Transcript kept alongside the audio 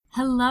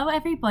Hello,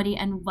 everybody,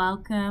 and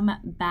welcome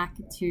back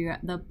to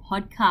the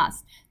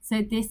podcast.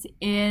 So, this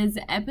is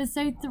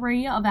episode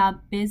 3 of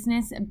our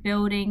business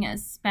building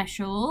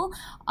special.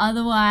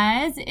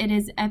 Otherwise, it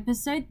is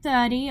episode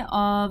 30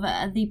 of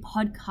the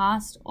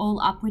podcast all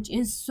up, which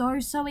is so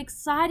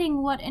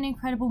exciting. What an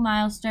incredible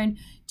milestone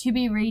to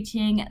be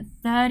reaching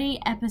 30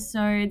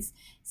 episodes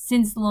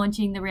since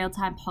launching the Real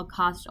Time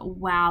podcast.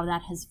 Wow,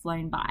 that has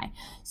flown by.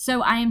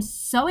 So I am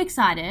so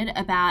excited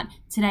about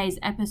today's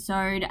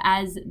episode,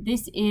 as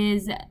this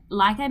is,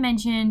 like I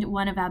mentioned,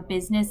 one of our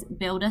business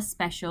builder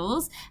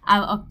specials,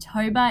 our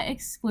October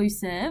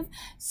exclusive.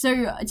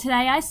 So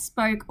today I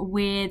spoke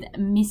with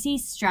Missy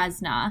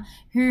Strasner,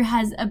 who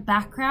has a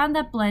background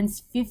that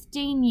blends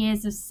 15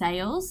 years of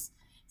sales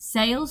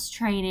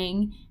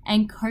training,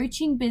 and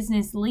coaching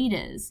business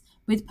leaders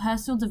with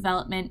personal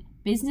development,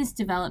 business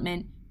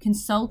development,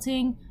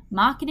 consulting,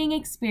 marketing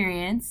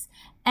experience,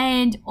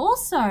 and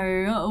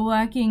also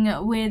working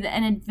with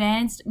an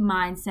advanced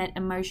mindset,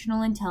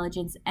 emotional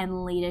intelligence,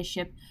 and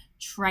leadership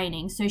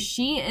training. So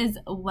she is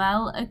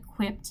well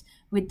equipped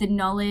with the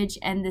knowledge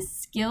and the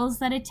skills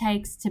that it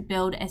takes to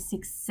build a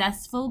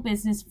successful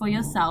business for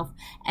yourself.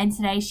 And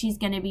today she's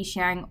going to be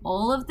sharing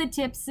all of the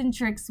tips and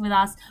tricks with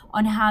us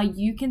on how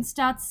you can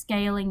start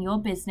scaling your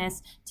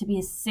business to be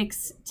a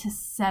 6 to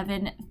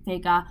 7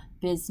 figure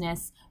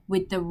business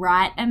with the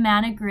right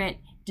amount of grit,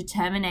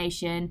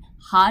 determination,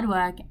 hard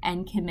work,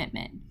 and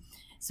commitment.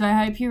 So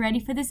I hope you're ready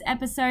for this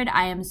episode.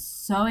 I am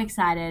so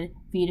excited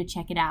for you to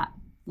check it out.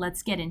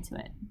 Let's get into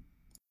it.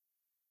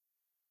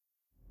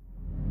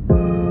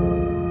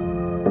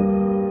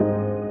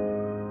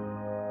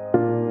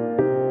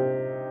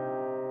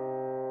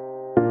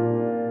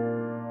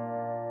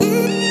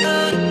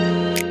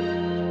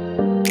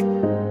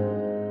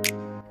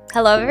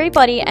 Hello,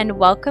 everybody, and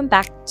welcome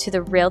back to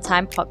the Real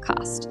Time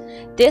podcast.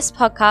 This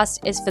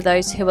podcast is for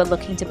those who are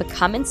looking to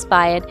become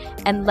inspired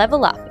and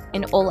level up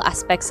in all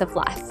aspects of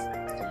life.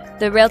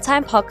 The Real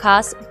Time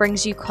podcast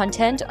brings you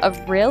content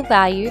of real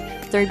value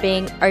through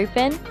being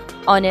open,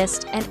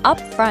 honest, and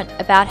upfront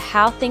about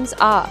how things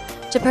are,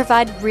 to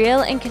provide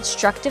real and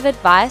constructive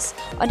advice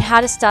on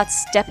how to start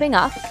stepping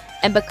up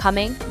and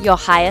becoming your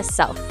highest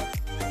self.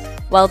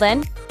 Well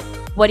then,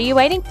 what are you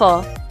waiting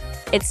for?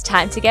 It's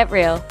time to get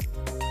real.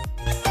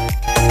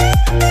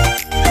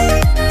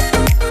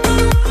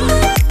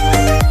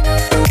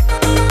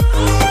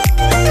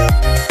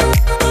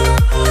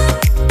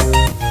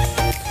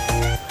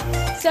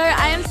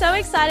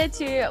 Excited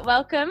to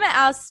welcome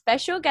our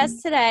special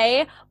guest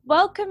today.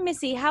 Welcome,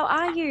 Missy. How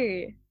are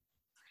you?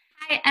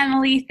 Hi,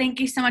 Emily. Thank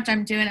you so much.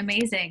 I'm doing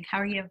amazing. How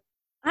are you?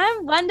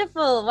 I'm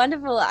wonderful.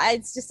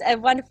 It's just a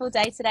wonderful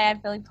day today.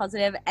 I'm feeling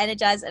positive,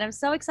 energized, and I'm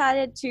so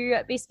excited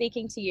to be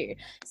speaking to you.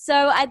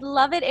 So I'd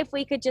love it if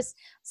we could just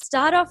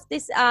start off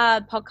this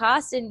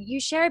podcast and you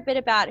share a bit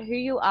about who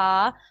you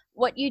are,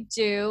 what you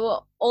do,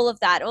 all of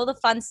that, all the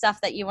fun stuff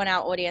that you want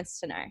our audience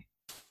to know.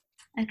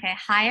 Okay.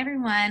 Hi,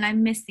 everyone.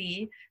 I'm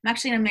Missy. I'm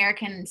actually an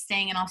American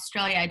staying in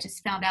Australia. I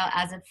just found out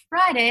as of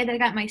Friday that I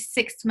got my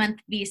 6-month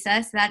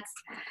visa, so that's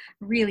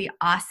really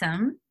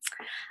awesome.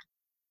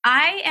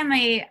 I am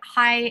a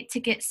high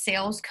ticket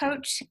sales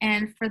coach,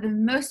 and for the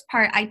most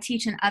part, I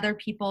teach in other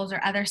people's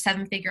or other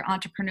 7-figure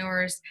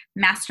entrepreneurs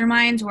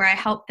masterminds where I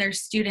help their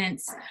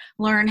students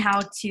learn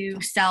how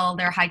to sell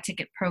their high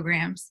ticket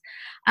programs.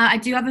 I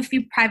do have a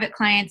few private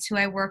clients who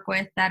I work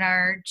with that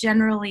are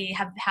generally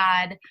have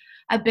had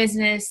a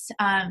business.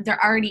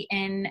 They're already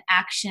in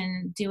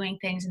action doing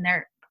things, and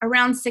they're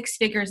around 6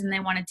 figures and they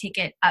want to take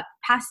it up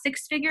past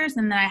 6 figures.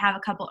 And then I have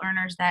a couple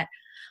earners that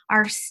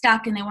are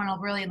stuck and they want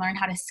to really learn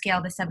how to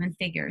scale to 7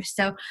 figures.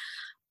 So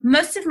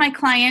most of my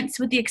clients,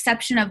 with the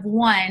exception of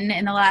one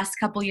in the last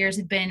couple years,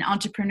 have been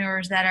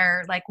entrepreneurs that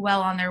are like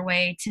well on their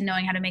way to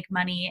knowing how to make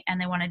money, and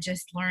they want to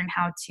just learn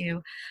how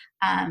to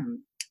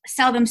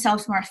sell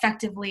themselves more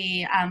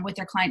effectively with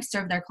their clients,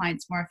 serve their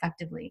clients more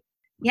effectively.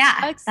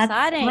 Yeah, so exciting.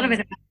 That's a little bit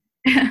about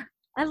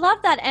I love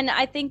that. And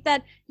I think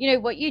that,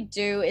 what you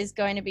do is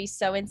going to be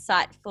so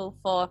insightful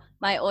for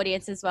my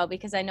audience as well,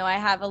 because I know I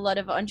have a lot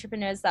of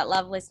entrepreneurs that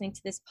love listening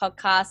to this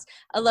podcast,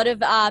 a lot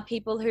of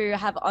people who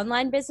have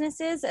online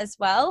businesses as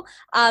well.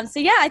 So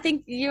yeah, I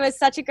think you are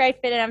such a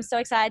great fit, and I'm so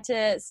excited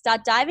to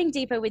start diving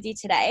deeper with you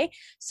today.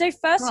 So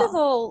first of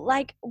all,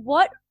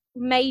 what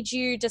made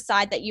you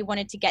decide that you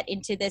wanted to get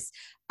into this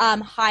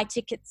high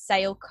ticket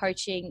sale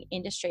coaching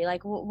industry?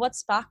 What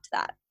sparked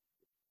that?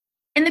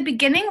 In the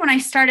beginning, when I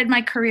started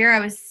my career,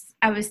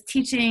 I was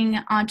teaching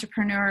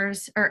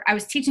entrepreneurs, or I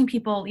was teaching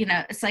people,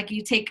 it's like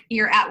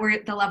you're at where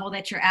the level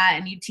that you're at,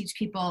 and you teach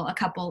people a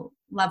couple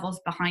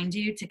levels behind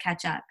you to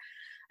catch up.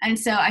 And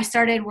so I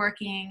started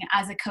working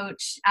as a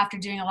coach after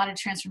doing a lot of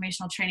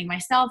transformational training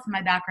myself, and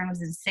my background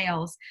was in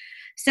sales.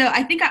 So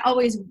I think I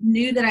always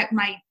knew that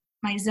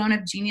my zone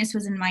of genius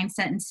was in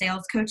mindset and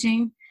sales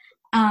coaching.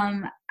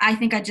 I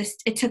think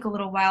it took a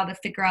little while to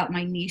figure out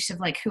my niche of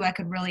who I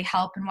could really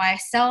help, and why I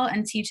sell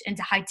and teach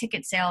into high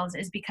ticket sales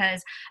is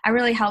because I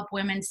really help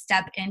women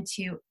step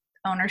into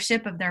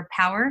ownership of their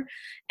power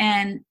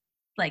and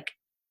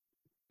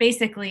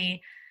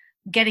basically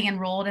getting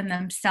enrolled in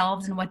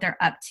themselves and what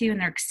they're up to and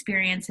their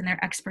experience and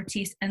their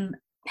expertise, and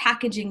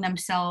packaging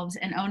themselves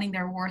and owning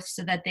their worth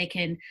so that they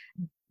can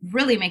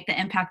really make the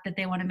impact that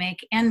they want to make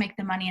and make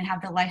the money and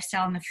have the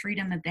lifestyle and the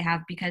freedom that they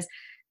have. Because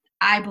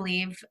I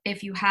believe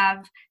if you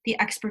have the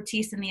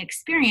expertise and the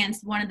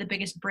experience, one of the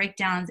biggest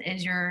breakdowns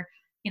is your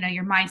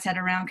mindset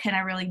around, can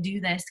I really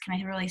do this? Can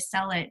I really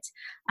sell it?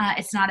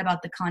 It's not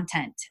about the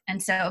content.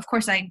 And so of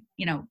course I,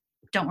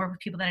 don't work with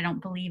people that I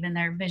don't believe in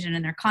their vision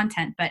and their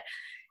content, but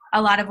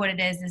a lot of what it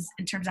is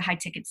in terms of high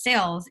ticket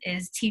sales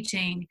is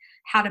teaching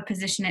how to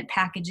position it,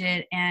 package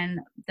it, and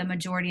the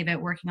majority of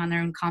it working on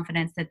their own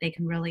confidence that they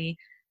can really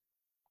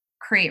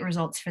create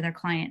results for their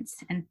clients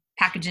and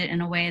package it in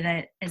a way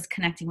that is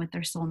connecting with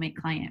their soulmate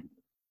client.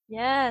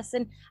 Yes.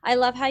 And I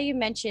love how you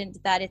mentioned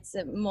that it's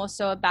more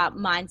so about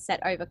mindset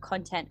over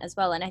content as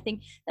well. And I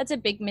think that's a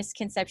big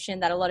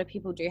misconception that a lot of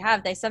people do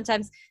have. They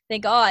sometimes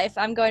think, oh, if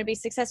I'm going to be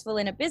successful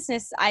in a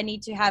business, I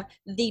need to have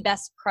the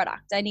best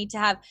product. I need to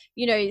have,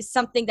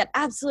 something that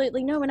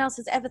absolutely no one else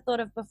has ever thought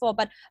of before.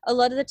 But a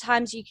lot of the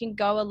times you can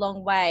go a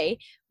long way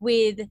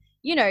with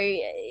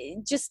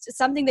just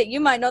something that you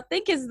might not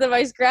think is the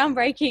most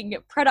groundbreaking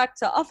product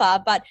to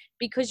offer, but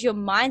because your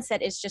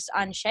mindset is just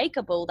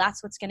unshakable,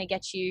 that's what's going to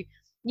get you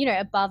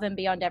above and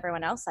beyond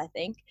everyone else, I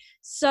think.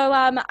 So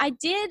I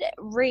did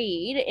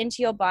read into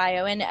your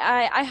bio, and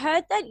I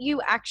heard that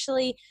you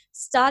actually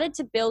started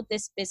to build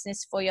this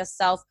business for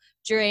yourself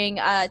during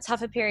a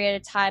tougher period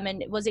of time.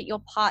 And was it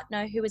your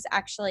partner who was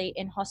actually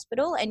in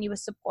hospital and you were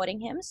supporting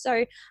him?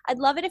 So I'd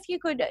love it if you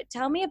could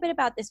tell me a bit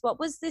about this. What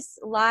was this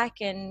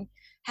like, and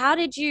how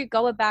did you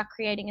go about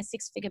creating a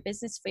 6-figure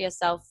business for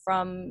yourself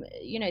from,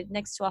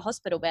 next to a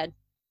hospital bed?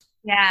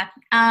 Yeah.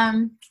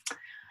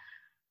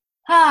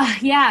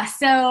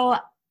 So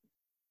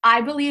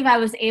I believe I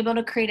was able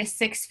to create a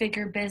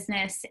 6-figure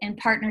business in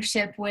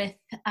partnership with,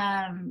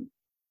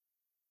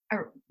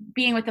 or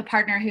being with a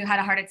partner who had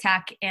a heart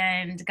attack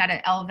and got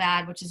an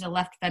LVAD, which is a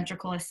left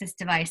ventricle assist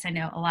device. I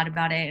know a lot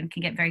about it and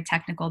can get very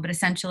technical, but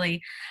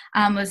essentially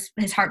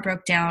his heart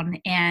broke down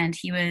and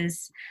he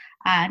was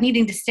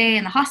needing to stay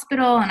in the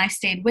hospital, and I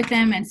stayed with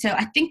him. And so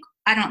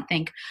I don't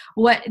think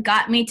what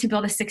got me to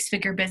build a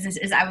 6-figure business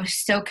is I was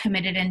so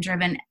committed and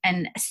driven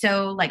and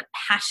so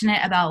passionate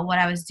about what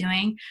I was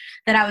doing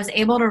that I was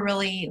able to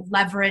really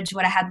leverage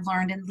what I had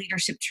learned in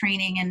leadership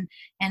training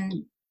and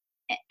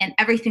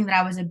everything that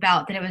I was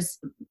about, that it was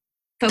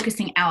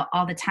focusing out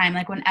all the time.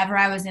 Like whenever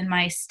I was in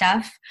my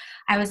stuff,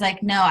 I was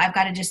like, no, I've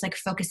got to just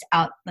focus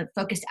out.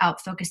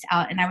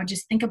 And I would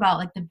just think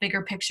about the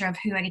bigger picture of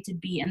who I get to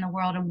be in the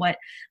world and what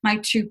my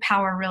true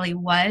power really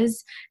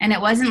was. And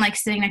it wasn't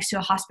sitting next to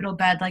a hospital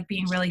bed,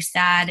 being really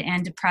sad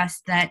and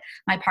depressed that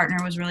my partner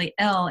was really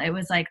ill. It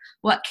was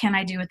what can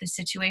I do with this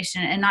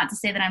situation? And not to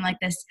say that I'm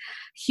this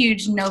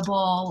huge,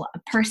 noble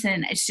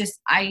person. It's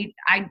just, I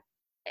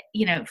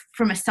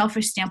from a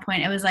selfish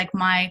standpoint, it was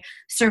my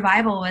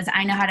survival was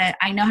I know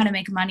how to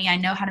make money. I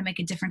know how to make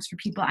a difference for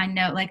people. I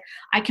know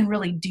I can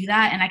really do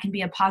that, and I can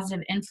be a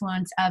positive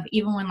influence of,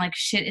 even when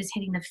shit is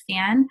hitting the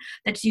fan,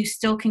 that you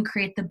still can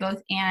create the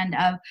both and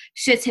of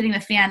shit's hitting the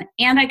fan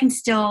and I can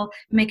still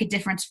make a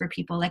difference for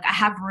people. I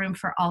have room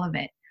for all of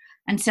it.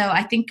 And so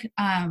I think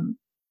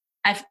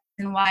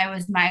and why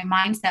my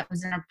mindset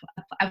was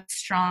I was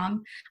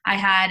strong. I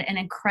had an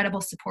incredible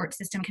support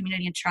system,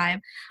 community, and tribe.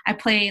 I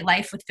play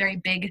life with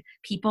very big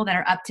people that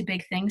are up to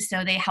big things,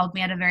 so they held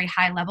me at a very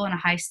high level and a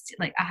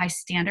high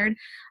standard.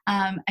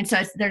 And so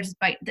there's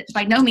by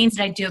no means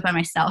did I do it by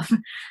myself.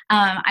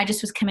 I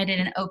just was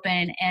committed and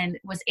open, and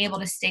was able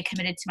to stay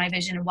committed to my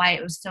vision and why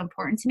it was so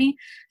important to me.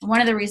 And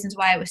one of the reasons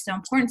why it was so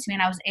important to me,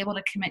 and I was able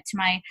to commit to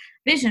my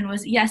vision,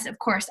 was yes, of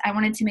course, I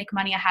wanted to make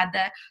money. I had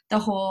the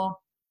whole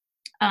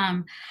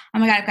oh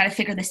my God, I've got to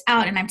figure this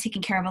out. And I'm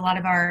taking care of a lot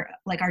of our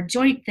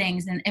joint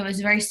things. And it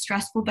was very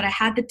stressful, but I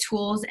had the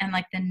tools and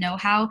the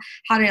know-how,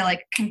 how to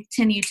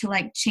continue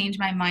to change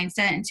my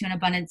mindset into an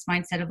abundance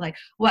mindset of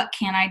what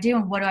can I do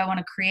and what do I want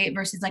to create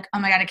versus oh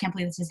my God, I can't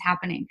believe this is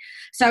happening.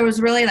 So I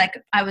was really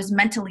I was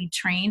mentally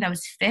trained. I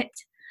was fit.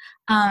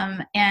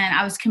 And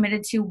I was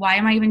committed to, why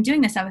am I even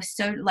doing this? I was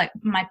so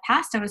my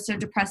past, I was so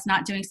depressed,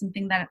 not doing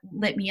something that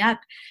lit me up.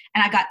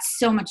 And I got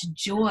so much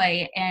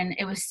joy, and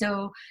it was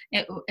so,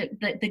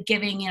 the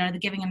giving, the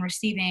giving and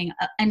receiving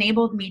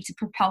enabled me to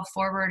propel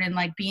forward and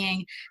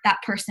being that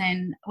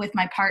person with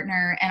my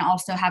partner, and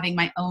also having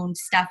my own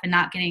stuff and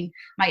not getting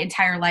my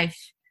entire life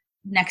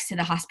next to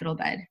the hospital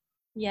bed.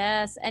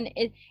 Yes. And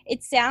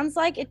it sounds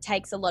like it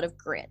takes a lot of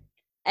grit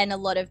and a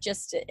lot of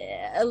just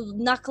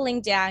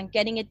knuckling down,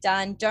 getting it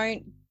done.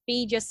 Don't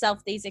feed yourself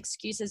these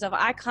excuses of,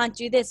 I can't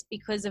do this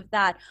because of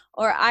that,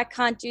 or I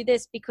can't do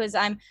this because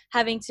I'm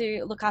having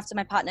to look after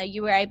my partner.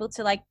 You were able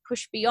to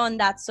push beyond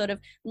that sort of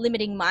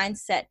limiting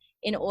mindset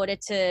in order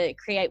to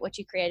create what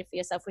you created for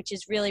yourself, which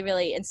is really,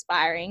 really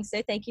inspiring.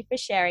 So thank you for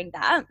sharing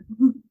that.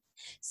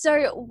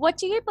 So what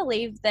do you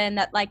believe then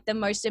that like the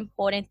most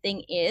important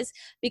thing is?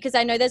 Because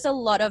I know there's a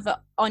lot of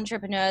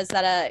entrepreneurs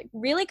that are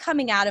really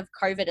coming out of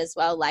COVID as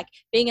well. Like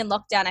being in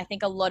lockdown, I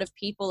think a lot of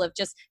people have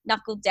just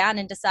knuckled down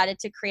and decided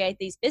to create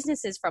these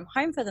businesses from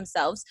home for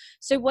themselves.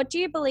 So what do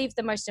you believe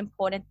the most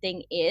important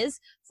thing is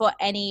for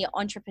any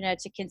entrepreneur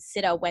to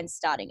consider when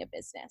starting a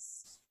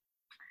business?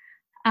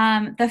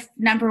 The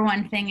number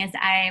one thing is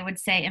I would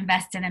say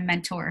invest in a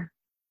mentor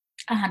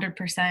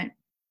 100%.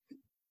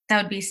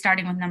 That would be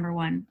starting with number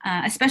one,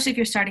 especially if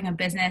you're starting a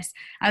business.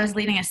 I was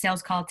leading a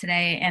sales call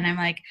today and I'm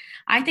like,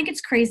 I think it's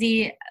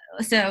crazy.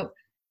 So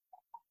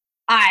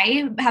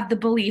I have the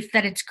belief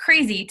that it's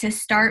crazy to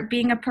start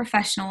being a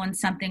professional in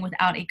something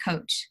without a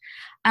coach.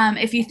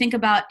 If you think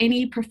about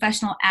any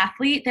professional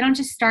athlete, they don't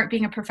just start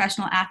being a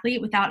professional athlete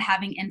without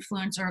having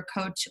influence or a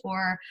coach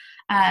or,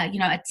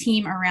 a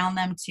team around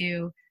them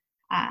to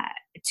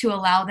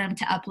allow them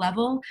to up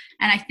level.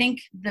 And I think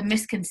the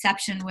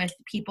misconception with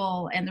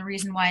people and the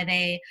reason why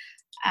they,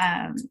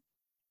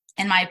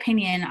 in my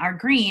opinion, are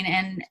green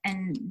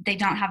and they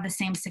don't have the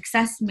same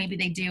success. Maybe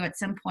they do at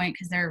some point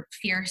because they're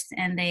fierce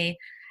and they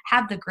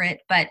have the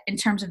grit. But in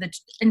terms of the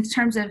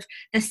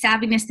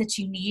savviness that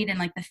you need and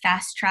like the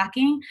fast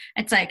tracking,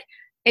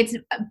 it's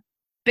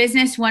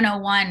business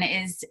 101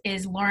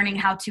 is learning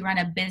how to run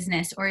a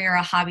business, or you're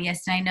a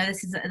hobbyist. And I know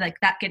this is like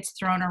that gets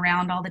thrown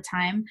around all the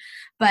time,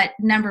 but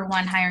number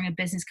one, hiring a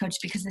business coach,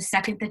 because the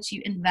second that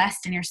you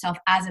invest in yourself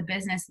as a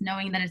business,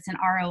 knowing that it's an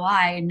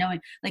ROI and knowing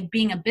like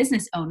being a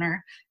business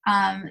owner,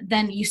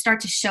 then you start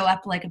to show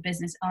up like a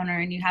business owner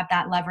and you have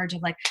that leverage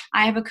of like,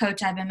 I have a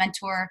coach, I have a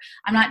mentor.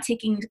 I'm not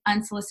taking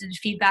unsolicited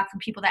feedback from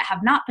people that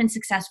have not been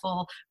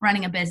successful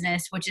running a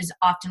business, which is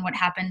often what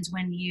happens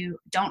when you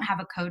don't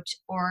have a coach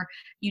or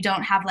you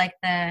don't have like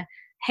the,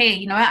 hey,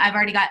 you know what, I've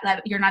already got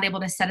that. You're not able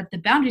to set up the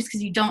boundaries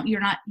because you don't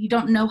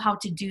know how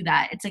to do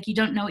that. It's like, you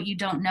don't know what you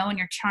don't know and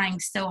you're trying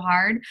so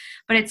hard,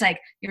 but it's like,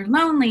 you're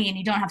lonely and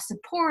you don't have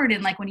support.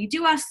 And like, when you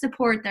do have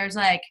support, there's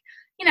like,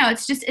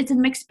 it's a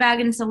mixed bag,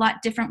 and it's a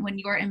lot different when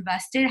you're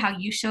invested, how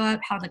you show up,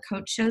 how the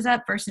coach shows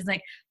up versus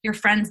like your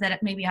friends that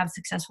maybe have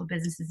successful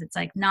businesses. It's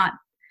like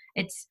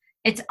it's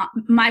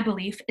my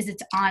belief is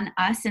it's on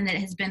us, and it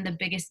has been the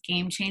biggest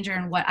game changer.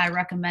 And what I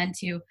recommend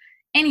to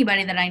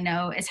anybody that I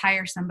know is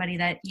hire somebody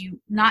that you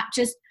not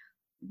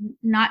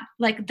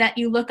like that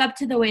you look up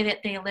to the way that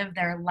they live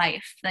their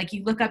life. Like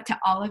you look up to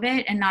all of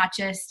it and not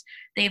just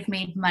they've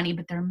made money,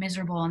 but they're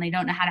miserable and they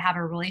don't know how to have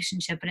a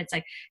relationship. But it's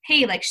like,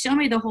 hey, like show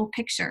me the whole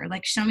picture,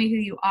 like show me who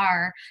you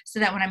are so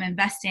that when I'm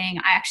investing,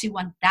 I actually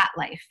want that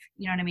life.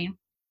 You know what I mean?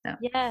 So.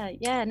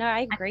 Yeah. No,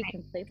 I agree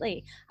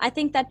completely. I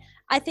think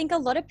a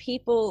lot of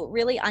people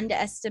really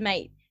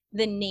underestimate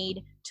the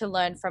need to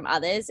learn from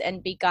others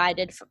and be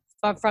guided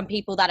from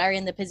people that are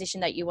in the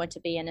position that you want to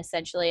be in,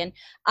 essentially. And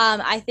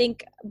I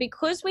think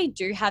because we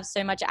do have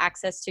so much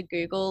access to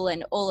Google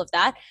and all of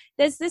that,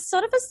 there's this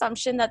sort of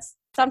assumption that's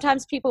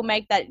sometimes people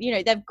make that,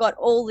 they've got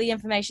all the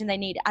information they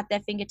need at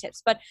their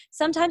fingertips. But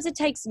sometimes it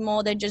takes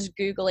more than just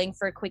Googling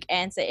for a quick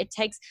answer. It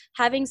takes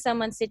having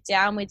someone sit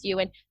down with you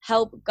and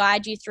help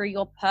guide you through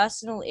your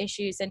personal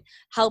issues and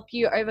help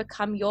you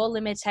overcome your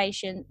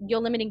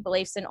limiting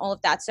beliefs and all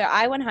of that. So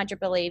I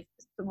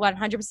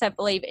 100%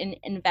 believe in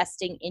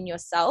investing in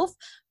yourself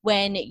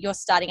when you're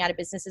starting out a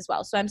business as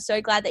well. So I'm so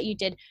glad that you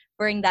did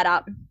bring that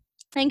up.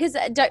 And because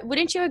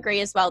wouldn't you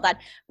agree as well that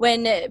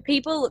when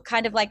people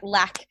kind of like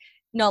lack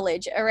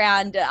knowledge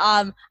around,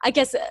 I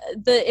guess,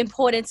 the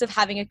importance of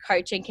having a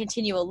coach and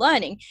continual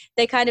learning,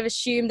 they kind of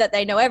assume that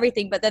they know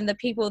everything, but then the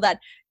people that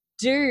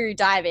do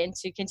dive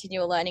into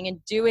continual learning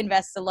and do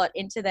invest a lot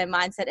into their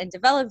mindset and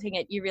developing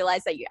it, you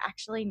realize that you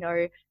actually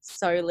know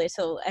so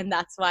little. And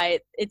that's why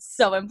it's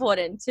so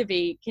important to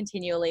be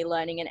continually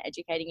learning and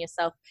educating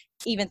yourself,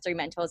 even through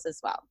mentors as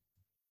well.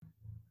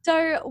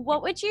 So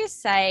what would you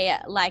say,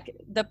 like,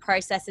 the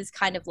process is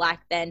kind of like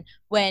then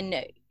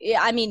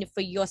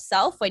for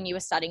yourself, when you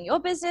were starting your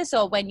business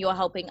or when you're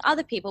helping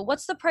other people,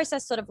 what's the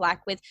process sort of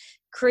like with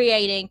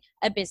creating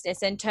a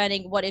business and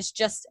turning what is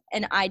just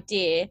an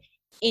idea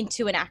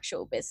into an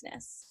actual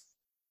business?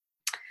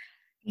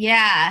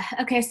 Yeah.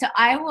 Okay. So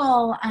I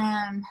will,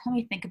 let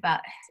me think about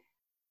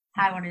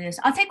how I want to do this.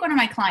 I'll take one of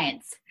my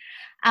clients.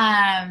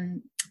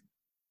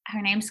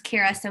 Her name's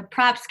Kira. So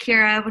props,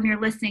 Kira, when you're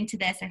listening to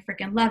this, I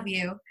freaking love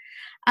you.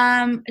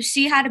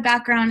 She had a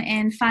background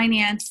in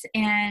finance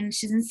and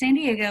she's in San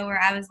Diego where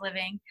I was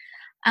living.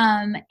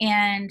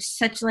 And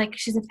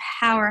she's a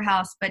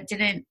powerhouse, but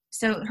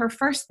so her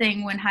first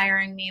thing when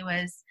hiring me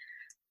was,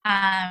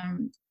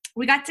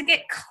 we got to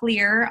get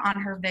clear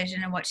on her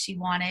vision and what she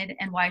wanted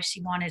and why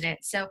she wanted it.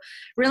 So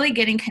really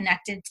getting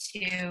connected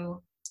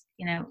to,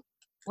 if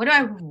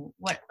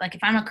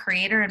I'm a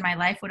creator in my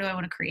life, what do I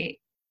want to create?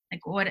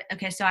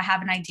 So I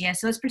have an idea.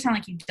 So let's pretend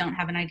like you don't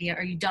have an idea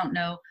or you don't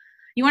know,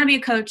 you want to be a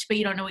coach, but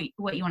you don't know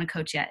what you want to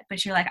coach yet.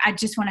 But you're like, I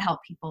just want to help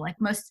people. Like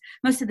most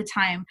of the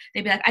time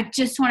they'd be like, I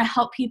just want to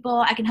help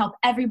people. I can help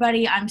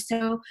everybody. I'm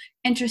so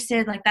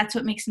interested. Like, that's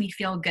what makes me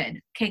feel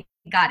good. Okay.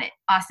 Got it.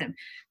 Awesome.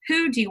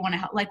 Who do you want to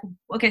help? Like,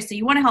 okay, so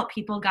you want to help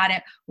people. Got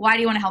it. Why do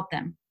you want to help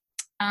them?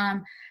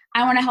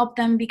 I want to help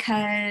them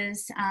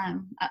because,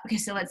 okay,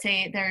 so let's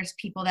say there's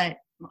people that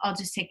I'll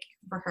just take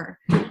for her.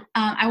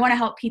 I want to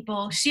help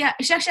people. She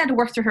actually had to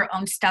work through her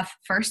own stuff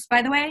first,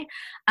 by the way,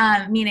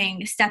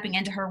 meaning stepping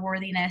into her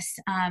worthiness,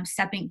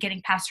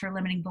 getting past her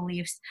limiting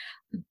beliefs,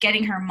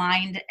 getting her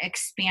mind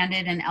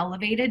expanded and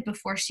elevated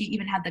before she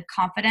even had the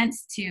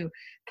confidence to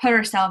put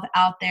herself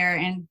out there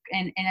and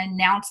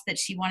announce that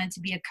she wanted to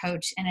be a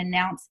coach and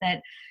announce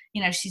that,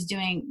 she's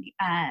doing,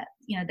 that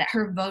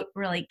her vote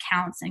really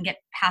counts, and get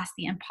past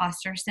the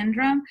imposter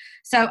syndrome.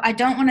 So I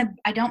don't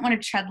want to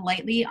tread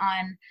lightly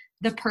on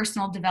the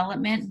personal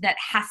development that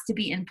has to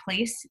be in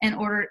place and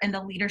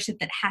the leadership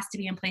that has to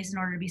be in place in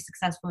order to be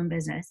successful in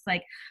business.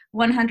 Like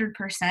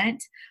 100%,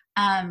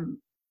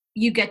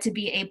 you get to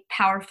be a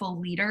powerful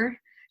leader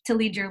to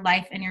lead your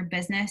life and your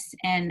business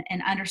and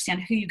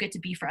understand who you get to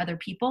be for other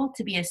people,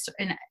 to be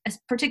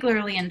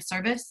particularly in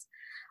service.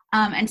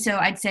 And so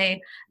I'd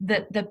say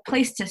the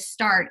place to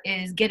start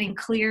is getting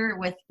clear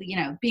with,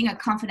 being a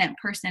confident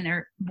person,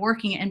 or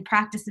working in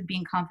practice of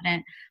being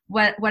confident,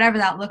 whatever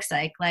that looks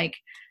like,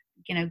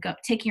 go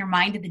taking your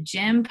mind to the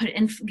gym,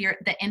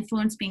 the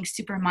influence, being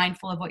super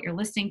mindful of what you're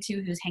listening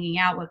to, who's hanging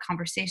out, what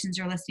conversations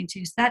you're listening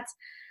to. So that's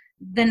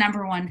the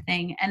number one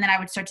thing. And then I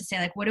would start to say,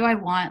 like, what do I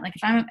want? Like,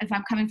 if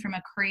I'm coming from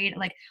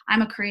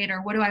I'm a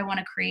creator, what do I want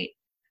to create?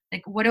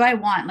 Like, what do I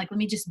want? Like, let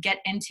me just get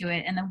into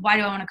it. And then why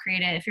do I want to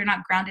create it? If you're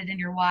not grounded in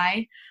your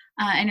why,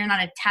 and you're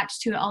not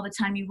attached to it all the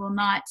time,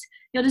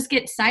 you'll just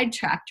get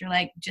sidetracked, or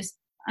like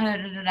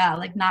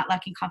not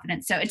lacking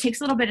confidence. So it takes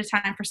a little bit of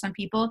time for some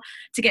people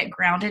to get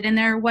grounded in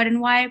their what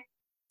and why.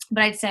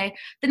 But I'd say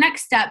the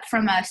next step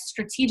from a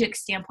strategic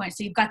standpoint,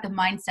 so you've got the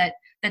mindset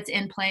that's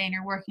in play and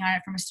you're working on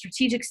it from a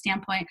strategic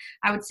standpoint,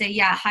 I would say,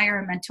 hire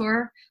a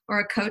mentor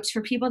or a coach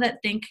for people that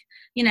think,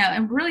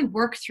 and really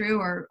work through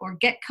or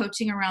get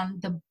coaching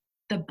around the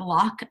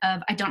block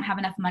of, I don't have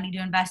enough money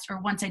to invest,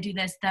 or once I do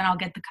this, then I'll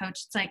get the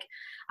coach. It's like,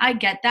 I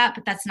get that,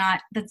 but that's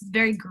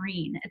very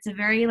green. It's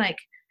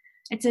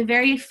a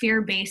very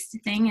fear-based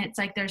thing. It's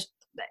like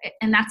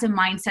and that's a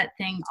mindset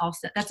thing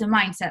also. That's a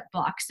mindset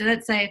block. So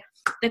let's say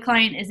the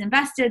client is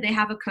invested, they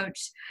have a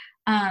coach.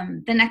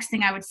 The next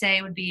thing I would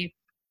say would be,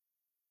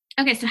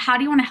 okay, so how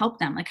do you want to help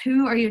them? Like,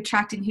 who are you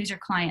attracting? Who's your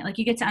client? Like,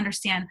 you get to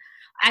understand,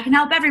 I can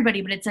help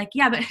everybody, but it's like,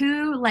 yeah, but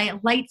who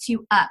lights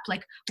you up?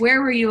 Like,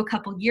 where were you a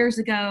couple years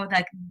ago?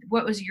 Like,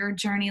 what was your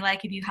journey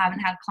like if you haven't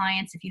had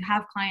clients? If you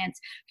have clients,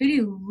 who do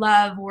you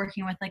love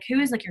working with? Like, who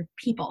is like your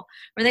people,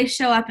 where they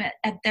show up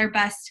at their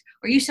best,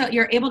 or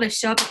you're able to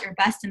show up at your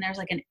best, and there's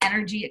like an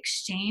energy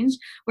exchange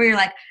where you're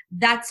like,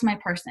 that's my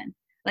person.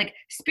 Like,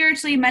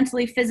 spiritually,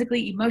 mentally,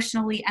 physically,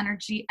 emotionally,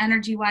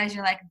 energy wise,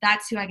 you're like,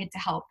 that's who I get to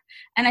help.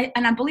 And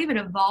I believe it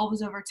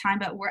evolves over time,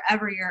 but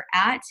wherever you're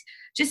at,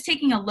 just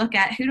taking a look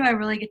at, who do I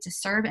really get to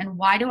serve, and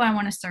why do I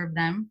want to serve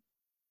them?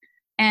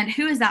 And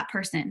who is that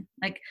person?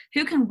 Like,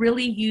 who can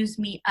really use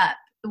me up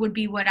would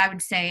be what I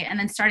would say. And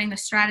then starting the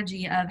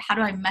strategy of, how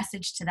do I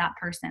message to that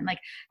person? Like,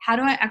 how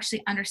do I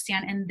actually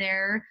understand in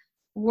their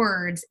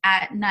words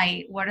at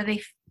night, what are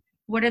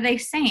they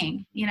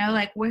saying?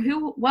 Like,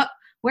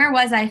 where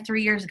was I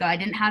 3 years ago? I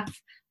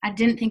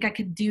didn't think I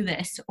could do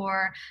this,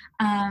 or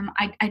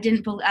I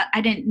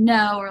didn't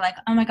know, or like,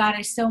 oh my God,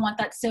 I so want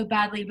that so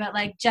badly, but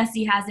like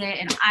Jesse has it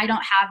and I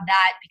don't have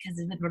that because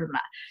of the blah, blah, blah.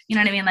 You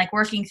know what I mean? Like,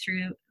 working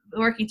through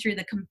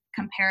the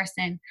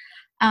comparison,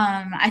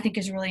 I think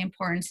is really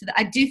important. So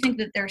I do think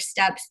that there are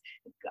steps,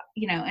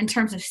 in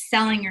terms of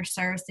selling your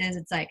services.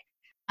 It's like,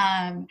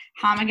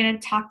 how am I going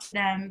to talk to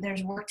them?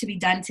 There's work to be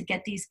done to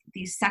get these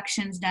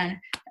sections done.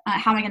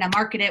 How am I going to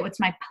market it? What's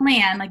my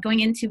plan? Like, going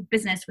into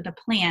business with a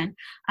plan,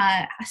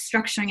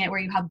 structuring it where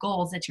you have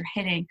goals that you're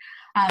hitting.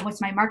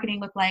 What's my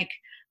marketing look like?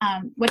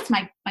 What's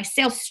my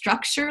sales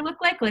structure look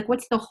like? Like,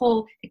 what's the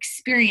whole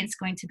experience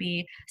going to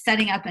be?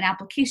 Setting up an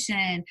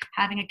application,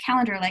 having a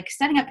calendar, like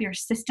setting up your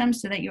system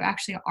so that you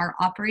actually are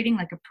operating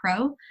like a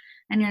pro.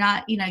 And you're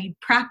not, you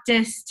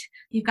practiced,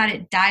 you've got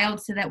it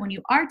dialed so that when you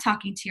are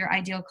talking to your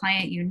ideal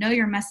client, your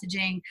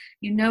messaging,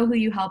 who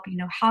you help,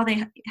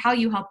 how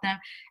you help them.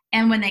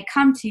 And when they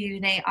come to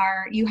you,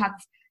 you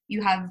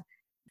have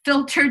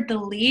filtered the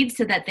lead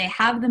so that they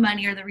have the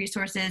money or the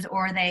resources,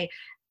 or they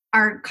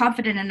are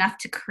confident enough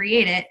to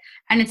create it,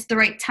 and it's the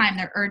right time.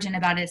 They're urgent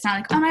about it. It's not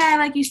like, oh my God, I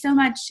like you so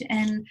much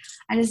and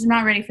I just am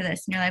not ready for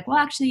this. And you're like, well,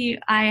 actually,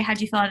 I had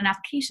you fill out an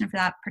application for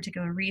that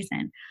particular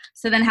reason.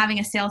 So then having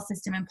a sales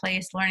system in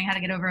place, learning how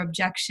to get over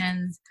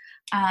objections,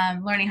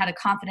 learning how to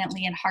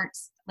confidently and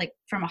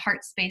from a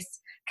heart space,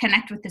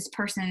 connect with this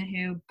person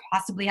who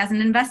possibly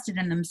hasn't invested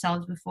in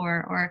themselves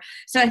before.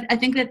 So I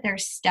think that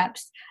there's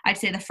steps. I'd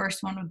say the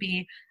first one would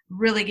be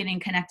really getting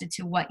connected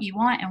to what you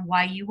want and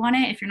why you want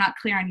it. If you're not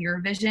clear on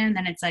your vision,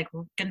 then it's like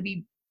going to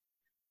be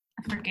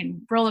a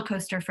freaking roller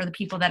coaster for the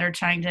people that are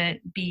trying to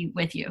be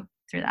with you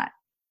through that.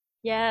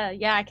 Yeah,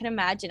 I can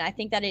imagine. I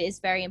think that it is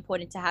very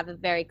important to have a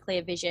very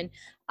clear vision.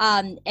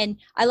 And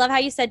I love how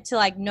you said to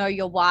like know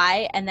your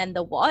why and then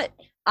the what.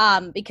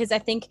 Because I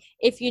think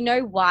if you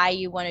know why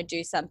you want to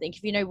do something,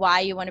 if you know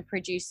why you want to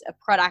produce a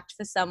product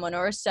for someone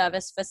or a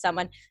service for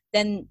someone,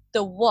 then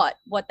the what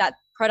that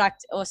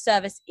product or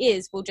service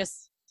is will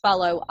just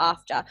follow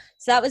after.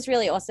 So that was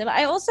really awesome.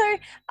 I also,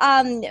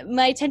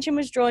 my attention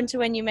was drawn to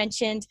when you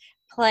mentioned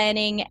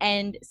planning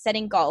and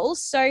setting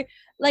goals. So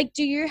like,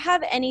 do you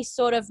have any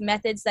sort of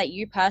methods that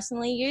you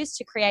personally use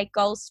to create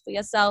goals for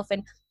yourself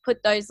and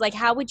put those, like,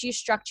 how would you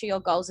structure your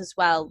goals as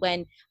well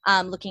when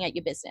looking at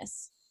your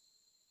business?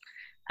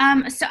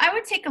 So I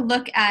would take a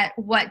look at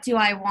what do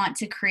I want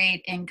to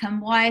create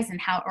income wise and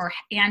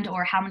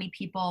or how many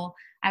people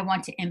I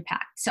want to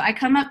impact. So I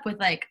come up with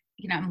like,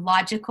 I'm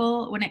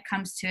logical when it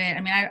comes to it.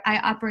 I mean, I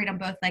operate on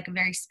both like a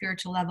very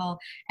spiritual level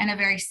and a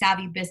very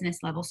savvy business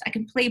level. So I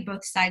can play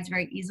both sides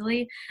very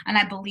easily. And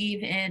I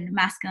believe in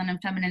masculine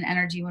and feminine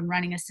energy when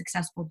running a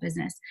successful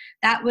business.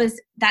 That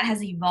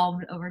has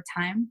evolved over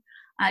time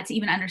to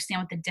even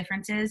understand what the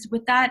difference is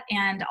with that.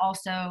 And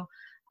also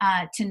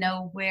to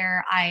know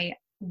where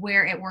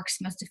it works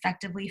most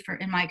effectively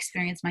in my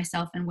experience,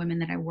 myself and women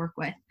that I work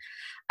with.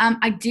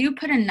 I do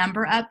put a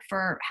number up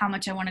for how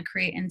much I want to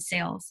create in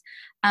sales.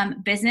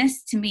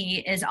 Business to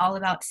me is all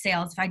about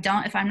sales.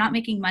 If I'm not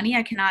making money,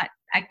 I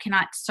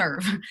cannot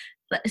serve.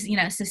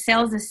 So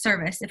sales is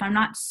service. If I'm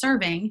not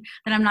serving,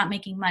 then I'm not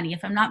making money.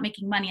 If I'm not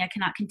making money, I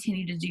cannot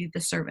continue to do the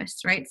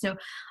service, right? So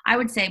I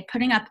would say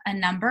putting up a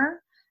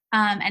number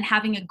and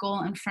having a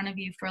goal in front of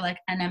you for like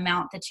an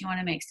amount that you want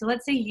to make. So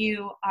let's say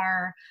you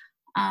are,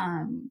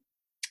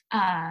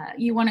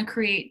 you want to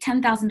create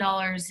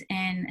 $10,000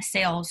 in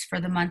sales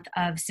for the month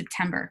of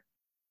September.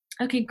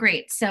 Okay,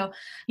 great. So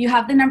you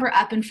have the number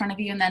up in front of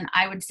you. And then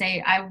I would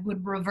say I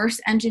would reverse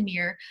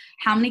engineer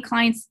how many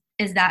clients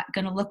is that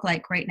going to look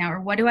like right now?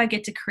 Or what do I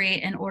get to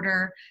create in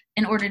order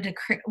to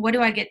create, what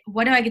do I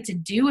get to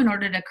do in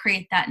order to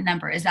create that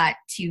number? Is that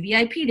 2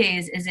 VIP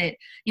days? Is it,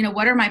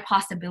 what are my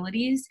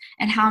possibilities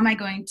and how am I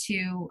going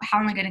to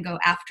go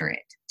after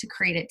it to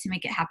create it, to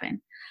make it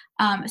happen?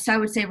 So I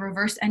would say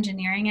reverse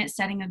engineering it,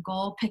 setting a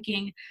goal,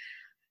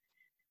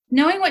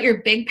 knowing what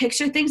your big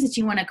picture things that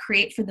you want to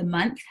create for the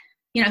month.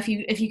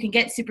 If you can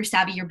get super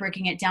savvy, you're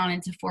breaking it down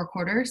into 4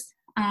 quarters.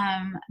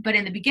 But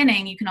in the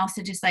beginning, you can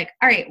also just like,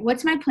 all right,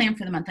 what's my plan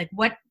for the month? Like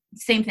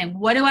same thing.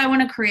 What do I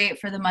want to create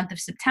for the month of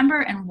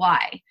September and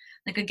why?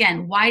 Like,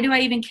 again, why do I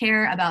even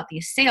care about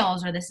these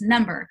sales or this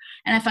number?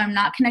 And if I'm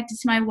not connected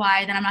to my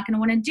why, then I'm not going to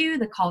want to do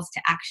the calls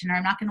to action, or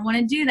I'm not going to want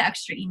to do the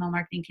extra email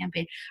marketing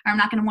campaign, or I'm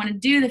not going to want to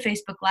do the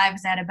Facebook Live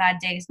because I had a bad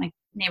day because my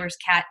neighbor's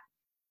cat,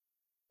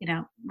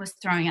 was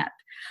throwing up.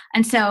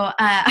 And so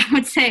I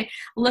would say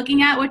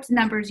looking at what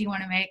numbers you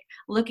want to make,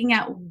 looking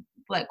at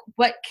like,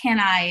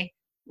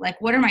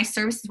 what are my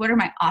services? What are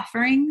my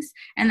offerings?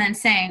 And then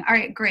saying, all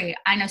right, great.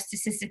 I know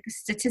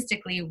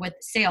statistically with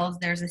sales,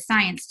 there's a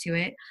science to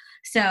it.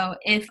 So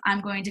if I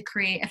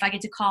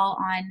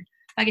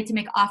get to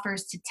make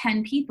offers to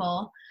 10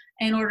 people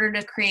in order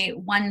to create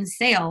one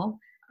sale,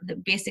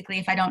 basically,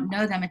 if I don't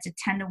know them, it's a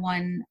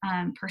 10-to-1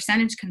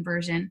 percentage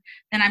conversion,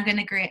 then I'm going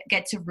to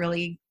get to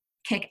really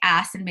kick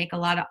ass and make a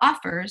lot of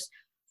offers.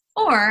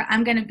 Or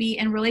I'm going to be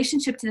in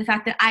relationship to the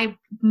fact that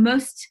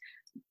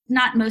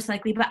not most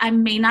likely, but I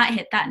may not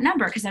hit that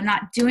number because I'm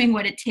not doing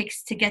what it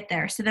takes to get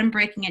there. So then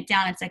breaking it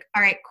down, it's like,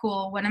 all right,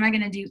 cool. What am I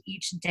going to do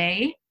each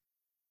day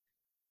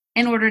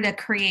in order to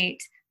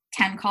create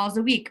 10 calls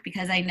a week?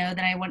 Because I know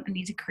that I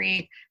need to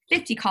create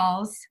 50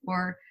 calls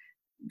or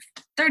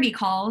 30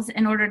 calls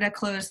in order to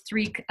close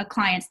 3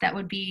 clients. That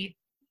would be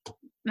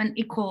an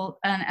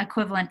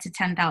equivalent to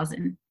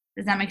 10,000.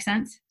 Does that make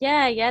sense?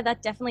 Yeah,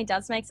 that definitely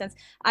does make sense.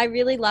 I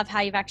really love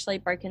how you've actually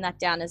broken that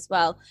down as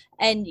well.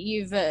 And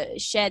you've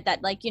shared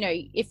that, like,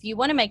 if you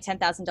want to make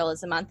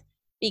 $10,000 a month,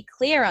 be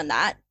clear on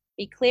that,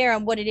 be clear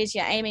on what it is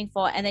you're aiming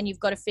for. And then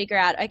you've got to figure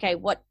out, okay,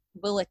 what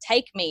will it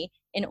take me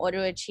in order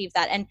to achieve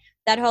that? And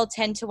that whole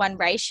 10-to-1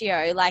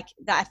 ratio, like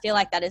that, I feel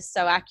like that is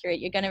so accurate.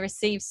 You're going to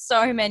receive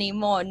so many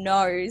more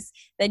no's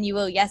than you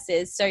will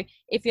yeses. So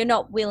if you're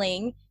not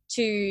willing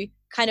to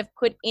kind of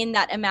put in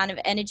that amount of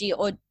energy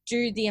or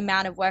do the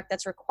amount of work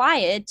that's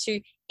required to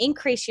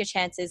increase your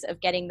chances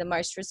of getting the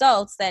most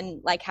results,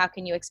 then like, how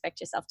can you expect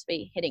yourself to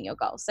be hitting your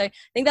goals? So I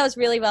think that was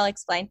really well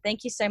explained.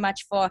 Thank you so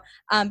much for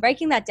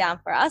breaking that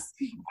down for us.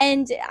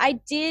 And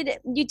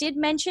you did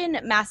mention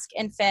masc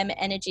and femme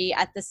energy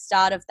at the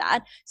start of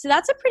that. So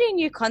that's a pretty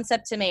new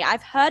concept to me.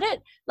 I've heard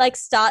it like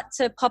start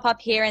to pop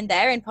up here and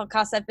there in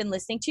podcasts I've been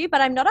listening to,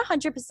 but I'm not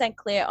 100%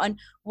 clear on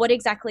what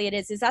exactly it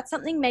is. Is that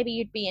something maybe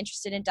you'd be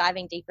interested in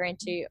diving deeper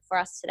into for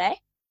us today?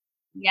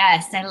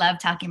 Yes, I love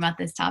talking about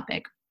this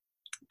topic.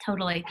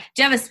 Totally.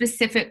 Do you have a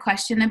specific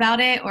question about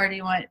it, or do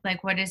you want,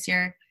 like, what do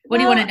you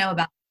want to know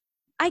about?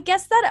 I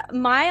guess that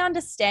my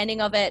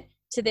understanding of it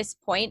to this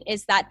point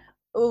is that,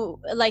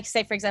 like,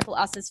 say for example,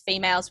 us as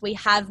females, we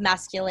have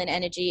masculine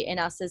energy in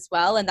us as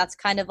well. And that's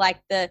kind of like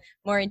the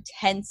more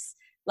intense,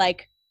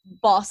 like,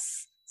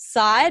 boss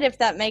side, if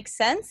that makes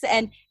sense.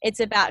 And it's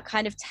about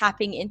kind of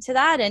tapping into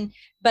that, and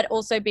but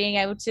also being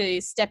able to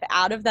step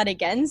out of that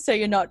again, so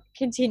you're not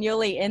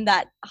continually in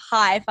that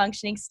high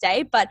functioning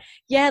state. But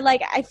yeah,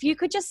 like if you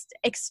could just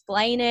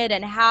explain it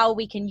and how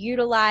we can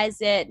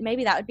utilize it,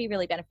 maybe that would be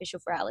really beneficial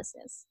for our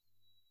listeners.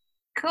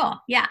 Cool.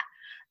 Yeah.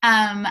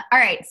 All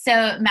right.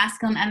 So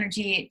masculine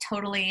energy,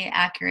 totally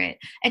accurate.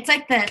 It's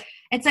like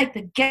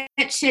the get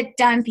shit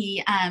done,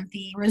 the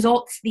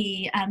results,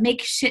 the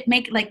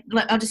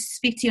I'll just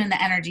speak to you in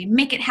the energy,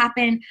 make it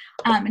happen,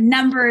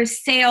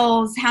 numbers,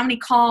 sales, how many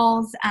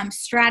calls,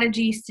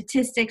 strategy,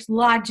 statistics,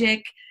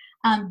 logic,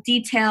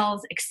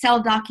 details,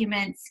 Excel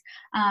documents,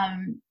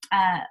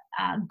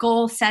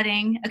 goal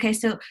setting. Okay.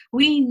 So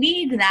we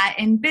need that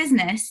in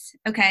business.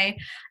 Okay.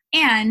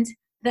 And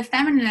the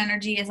feminine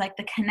energy is like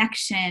the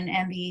connection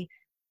and the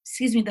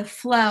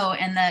flow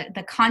and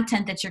the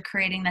content that you're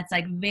creating. That's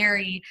like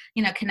very,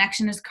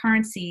 connection is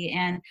currency,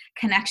 and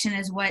connection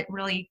is what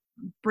really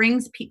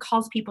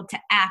calls people to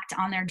act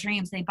on their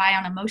dreams. They buy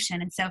on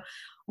emotion. And so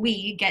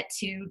we get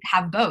to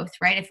have both,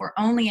 right? If we're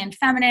only in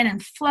feminine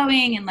and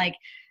flowing and like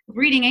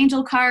reading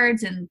angel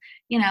cards and,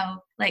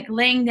 like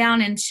laying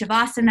down in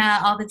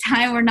Shavasana all the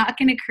time, we're not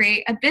going to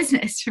create a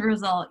business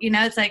result.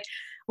 It's like,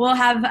 we'll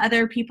have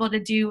other people to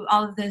do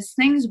all of those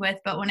things with,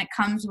 but when it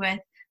comes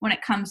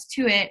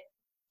to it,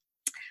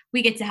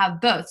 we get to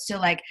have both. So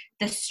like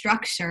the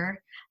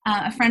structure,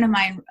 a friend of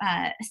mine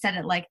said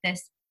it like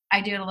this. I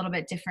do it a little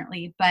bit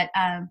differently, but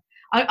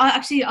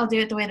I'll do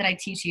it the way that I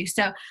teach you.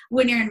 So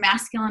when you're in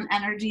masculine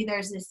energy,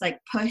 there's this like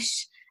push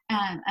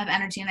of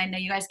energy. And I know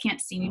you guys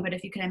can't see me, but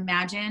if you can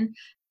imagine,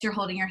 you're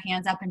holding your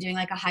hands up and doing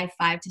like a high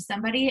five to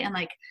somebody and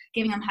like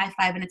giving them high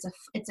five, and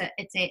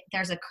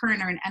there's a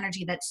current or an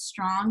energy that's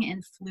strong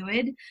and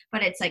fluid,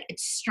 but it's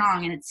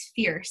strong and it's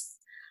fierce.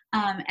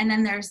 And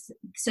then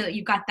so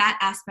you've got that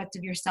aspect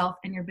of yourself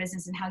and your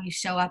business and how you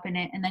show up in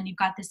it. And then you've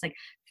got this like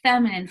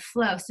feminine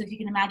flow. So if you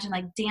can imagine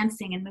like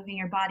dancing and moving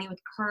your body with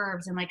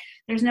curves and like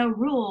there's no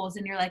rules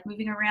and you're like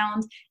moving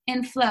around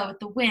in flow with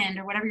the wind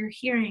or whatever you're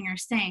hearing or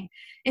saying.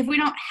 If we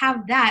don't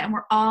have that and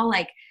we're all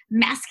like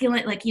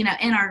masculine, like,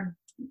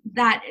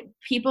 that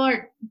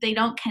they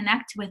don't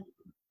connect with,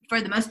 for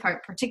the most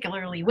part,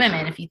 particularly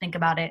women, if you think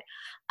about it,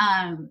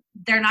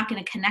 they're not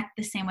going to connect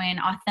the same way,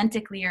 and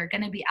authentically are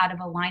going to be out of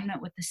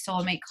alignment with the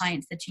soulmate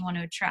clients that you want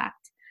to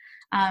attract,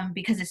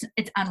 because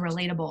it's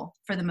unrelatable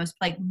for most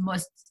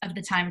of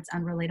the time. It's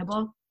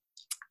unrelatable.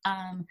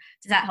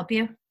 Does that help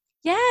you?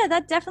 Yeah,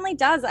 that definitely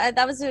does.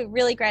 That was a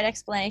really great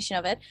explanation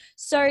of it.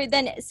 So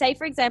then, say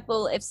for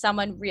example, if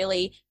someone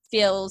really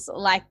feels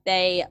like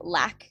they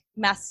lack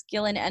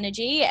masculine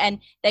energy and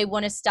they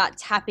want to start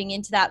tapping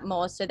into that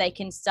more so they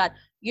can start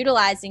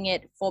utilizing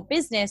it for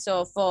business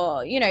or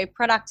for,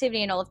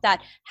 productivity and all of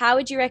that, how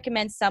would you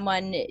recommend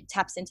someone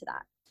taps into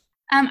that?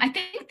 I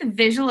think the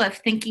visual of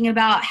thinking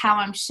about how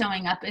I'm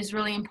showing up is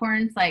really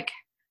important. Like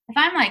if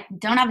I'm like,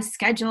 don't have a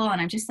schedule and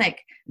I'm just like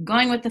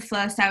going with the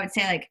flow. So I would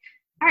say like,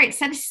 all right,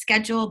 set a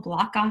schedule,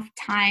 block off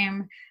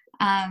time,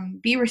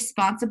 be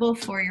responsible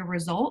for your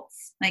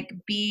results, like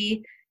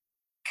be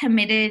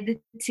committed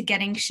to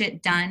getting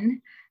shit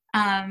done,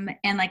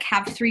 and like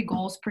have 3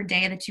 goals per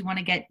day that you want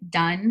to get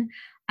done,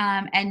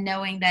 and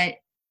knowing that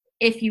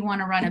if you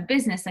want to run a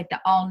business, like the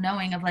all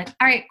knowing of like,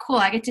 all right, cool,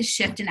 I get to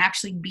shift and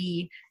actually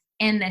be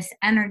in this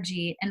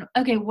energy. And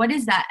okay, what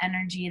is that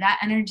energy? That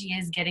energy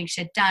is getting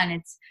shit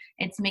done.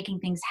 It's making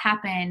things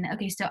happen.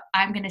 Okay, so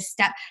I'm going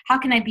to how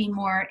can I be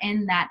more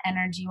in that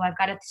energy? Well, I've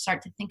got to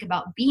start to think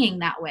about being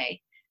that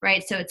way,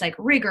 right? So it's like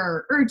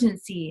rigor,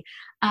 urgency,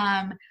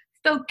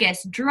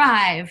 focus,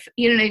 drive,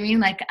 you know what I mean?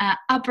 Like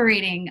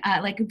operating,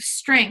 like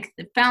strength,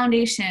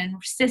 foundation,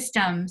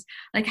 systems,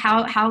 like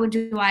how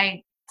do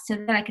I, so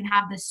that I can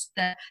have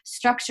the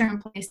structure in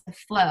place to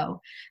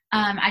flow.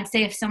 I'd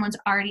say if someone's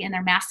already in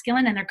their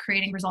masculine and they're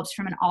creating results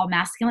from an all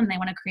masculine and they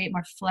want to create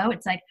more flow,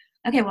 it's like,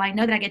 okay, well, I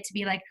know that I get to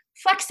be like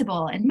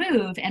flexible and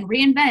move and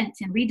reinvent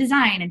and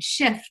redesign and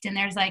shift. And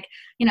there's like,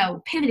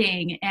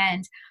 pivoting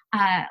and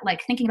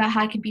like thinking about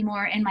how I can be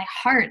more in my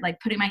heart, like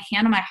putting my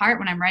hand on my heart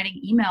when I'm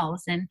writing emails,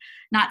 and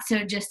not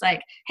so just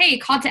like, hey,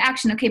 call to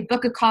action. Okay,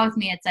 book a call with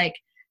me. It's like,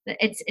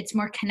 it's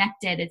more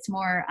connected. It's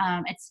more,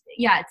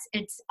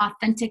 it's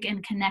authentic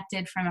and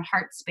connected from a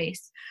heart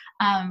space.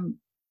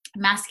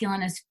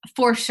 Masculine is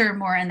for sure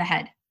more in the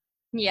head.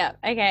 Yeah.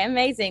 Okay.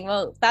 Amazing.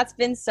 Well, that's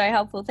been so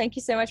helpful. Thank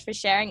you so much for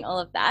sharing all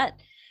of that.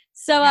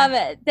 So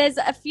there's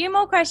a few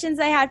more questions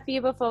I had for you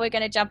before we're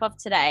going to jump off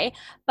today,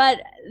 but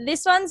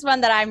this one's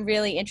one that I'm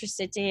really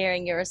interested to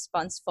hearing your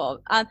response for.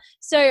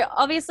 So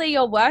obviously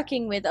you're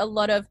working with a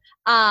lot of,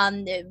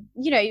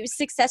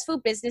 successful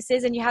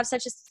businesses, and you have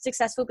such a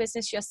successful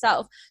business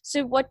yourself.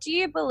 So what do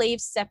you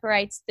believe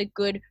separates the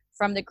good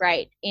from the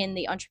great in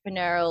the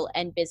entrepreneurial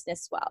and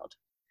business world?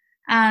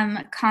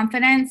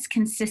 Confidence,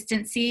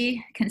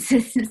 consistency,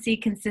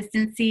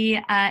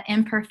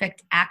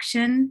 imperfect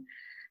action.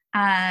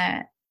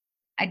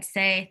 I'd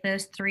say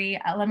those 3.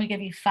 Let me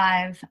give you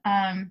 5.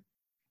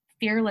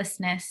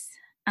 Fearlessness,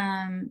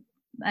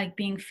 like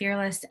being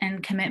fearless,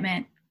 and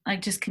commitment.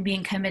 like just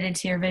being committed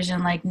to your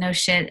vision. Like, no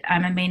shit,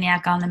 I'm a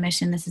maniac on the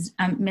mission. This is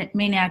a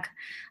maniac,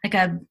 like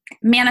a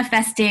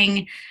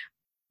manifesting,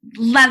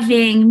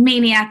 loving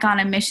maniac on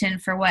a mission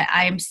for what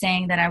I am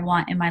saying that I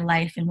want in my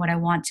life and what I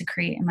want to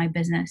create in my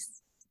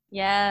business.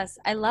 Yes,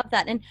 I love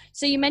that. And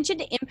so you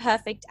mentioned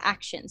imperfect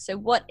action. So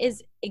what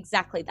is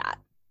exactly that?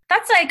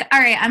 That's like, all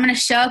right, I'm going to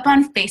show up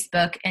on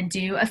Facebook and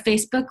do a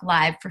Facebook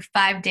Live for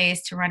 5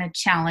 days to run a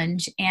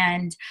challenge.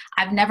 And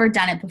I've never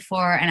done it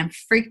before and I'm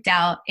freaked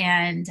out.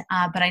 And,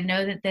 but I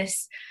know that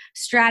this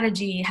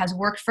strategy has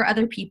worked for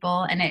other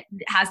people and it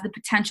has the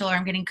potential, or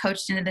I'm getting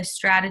coached into this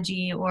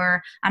strategy,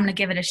 or I'm going to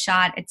give it a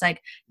shot. It's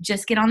like,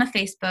 just get on the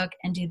Facebook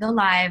and do the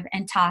live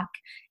and talk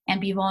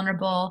and be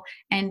vulnerable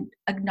and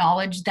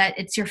acknowledge that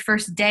it's your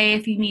first day.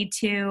 If you need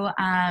to,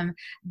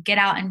 get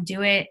out and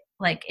do it.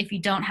 Like, if you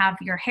don't have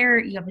your hair,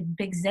 you have a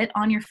big zit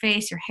on your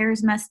face, your hair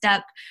is messed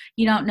up,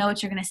 you don't know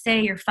what you're going to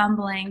say, you're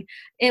fumbling,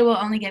 it will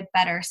only get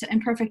better. So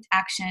imperfect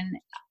action,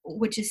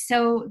 which is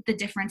so the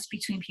difference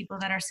between people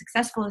that are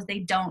successful, is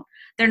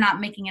they're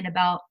not making it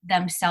about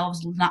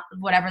themselves, not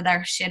whatever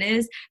their shit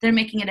is. They're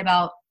making it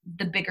about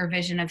the bigger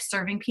vision of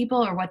serving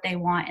people or what they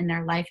want in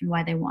their life and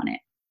why they want it.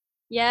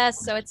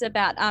 Yes, so it's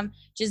about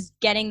just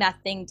getting that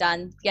thing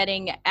done,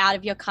 getting out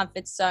of your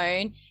comfort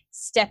zone,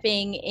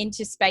 stepping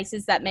into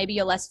spaces that maybe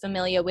you're less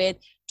familiar with.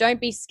 Don't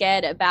be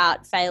scared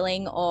about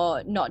failing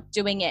or not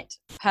doing it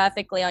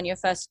perfectly on your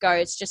first go.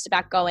 It's just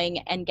about going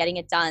and getting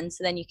it done,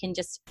 so then you can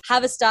just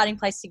have a starting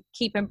place to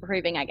keep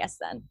improving, I guess,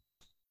 then.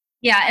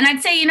 Yeah, and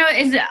I'd say,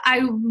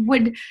 I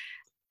would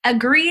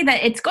agree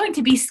that it's going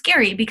to be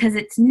scary because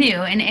it's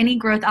new, and any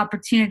growth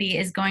opportunity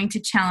is going to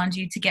challenge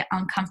you to get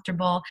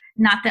uncomfortable.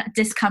 Not that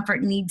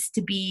discomfort needs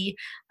to be,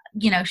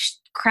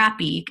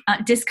 crappy.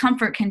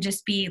 Discomfort can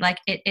just be like,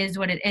 it is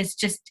what it is.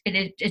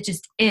 It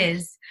just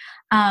is.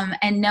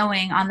 And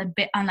knowing on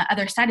the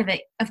other side of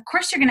it, of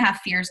course you're going to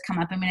have fears come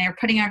up. I mean, you're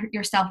putting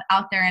yourself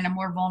out there in a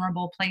more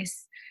vulnerable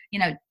place,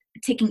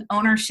 taking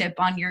ownership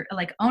on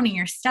owning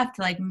your stuff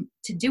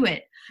to do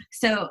it.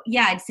 So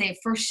yeah, I'd say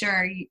for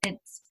sure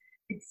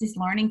it's just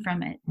learning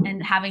from it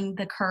and having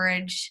the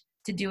courage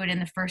to do it in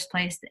the first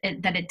place.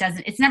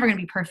 It's never going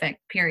to be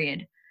perfect,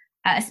 period.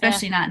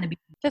 Especially not in the beginning.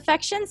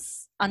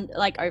 Perfection's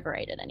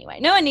overrated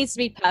anyway. No one needs to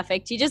be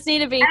perfect. You just need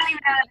to be. I don't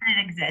even know that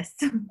it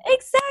exists.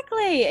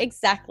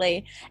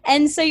 Exactly.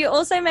 And so you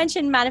also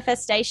mentioned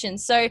manifestation.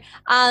 So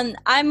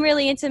I'm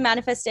really into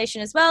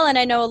manifestation as well, and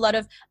I know a lot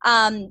of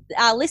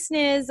our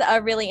listeners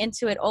are really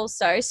into it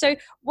also. So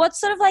what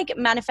sort of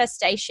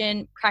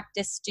manifestation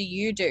practice do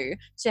you do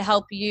to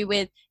help you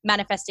with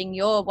manifesting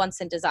your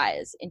wants and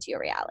desires into your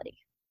reality?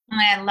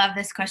 I love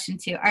this question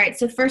too. All right.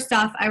 So first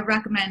off, I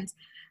recommend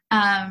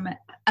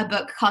a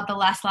book called The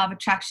Last Law of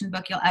Attraction,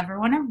 book you'll ever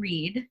want to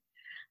read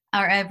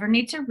or ever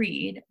need to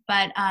read.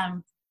 But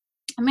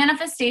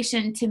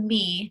manifestation to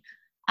me,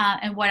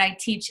 and what I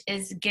teach,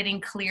 is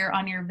getting clear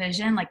on your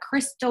vision, like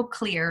crystal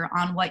clear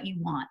on what you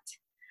want.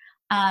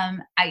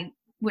 I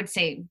would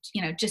say,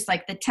 just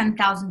like the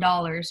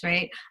 $10,000,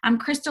 right? I'm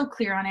crystal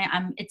clear on it.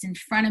 It's in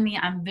front of me.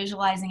 I'm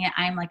visualizing it.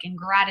 I'm in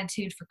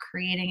gratitude for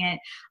creating it.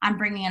 I'm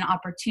bringing in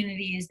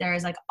opportunities. There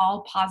is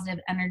all positive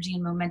energy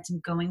and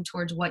momentum going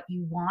towards what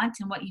you want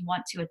and what you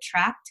want to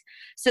attract.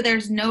 So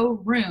there's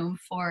no room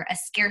for a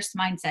scarce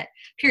mindset,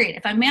 period.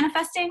 If I'm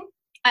manifesting,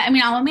 I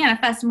will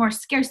manifest more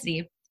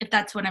scarcity if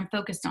that's what I'm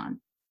focused on.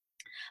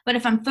 But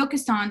if I'm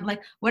focused on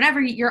whatever,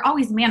 you're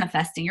always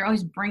manifesting, you're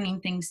always bringing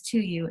things to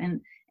you.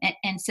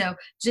 And so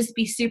just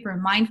be super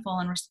mindful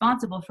and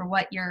responsible for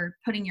what you're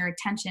putting your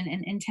attention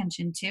and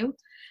intention to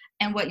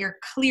and what you're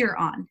clear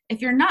on.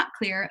 If you're not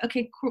clear,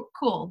 okay,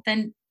 cool.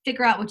 Then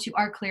figure out what you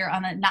are clear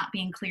on and not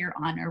being clear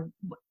on, or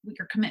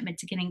your commitment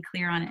to getting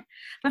clear on it.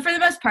 But for the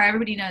most part,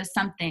 everybody knows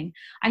something.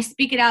 I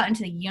speak it out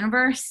into the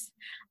universe.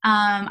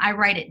 I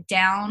write it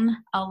down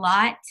a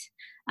lot.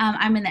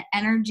 I'm in the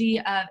energy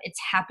of it's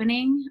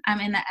happening.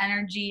 I'm in the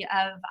energy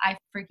of I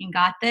freaking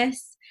got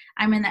this.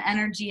 I'm in the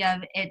energy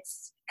of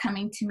it's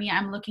coming to me.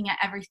 I'm looking at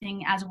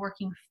everything as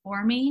working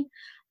for me.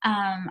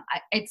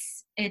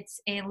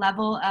 It's a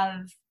level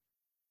of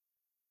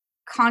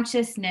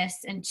consciousness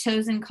and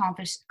chosen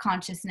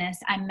consciousness.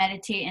 I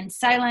meditate in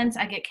silence.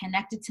 I get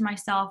connected to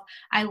myself.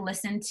 I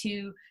listen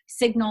to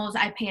signals.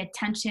 I pay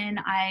attention.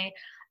 I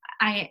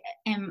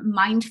am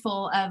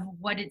mindful of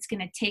what it's going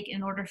to take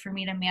in order for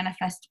me to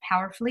manifest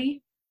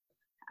powerfully.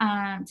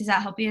 Does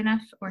that help you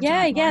enough?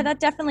 Yeah, that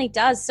definitely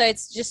does. So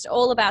it's just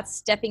all about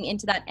stepping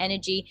into that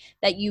energy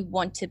that you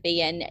want to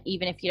be in,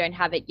 even if you don't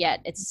have it yet.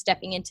 It's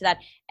stepping into that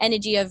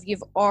energy of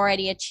you've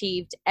already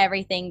achieved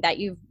everything that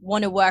you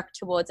want to work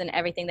towards and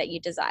everything that you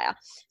desire.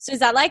 So is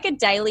that a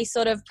daily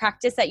sort of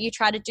practice that you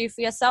try to do for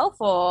yourself,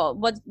 or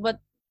what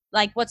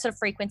sort of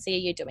frequency are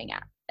you doing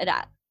it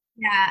at?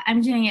 Yeah,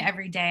 I'm doing it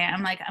every day.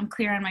 I'm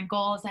clear on my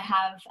goals. I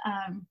have,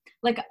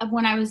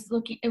 when I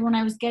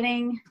was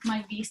getting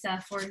my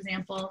visa, for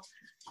example,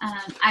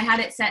 I had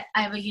it set.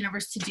 I have a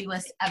universe to-do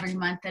list every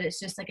month that it's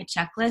just a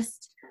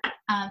checklist.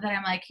 that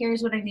I'm like,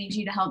 here's what I need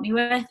you to help me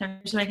with, or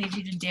here's what I need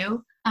you to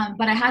do.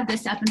 But I had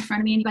this up in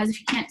front of me, and you guys, if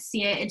you can't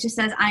see it, it just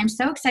says, I am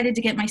so excited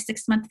to get my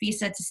 6-month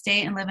visa to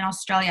stay and live in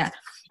Australia.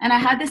 And I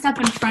had this up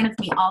in front of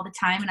me all the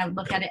time, and I would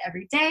look at it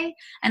every day.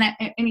 And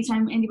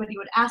anytime anybody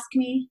would ask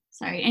me,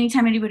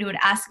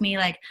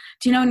 like,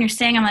 do you know when you're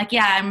staying? I'm like,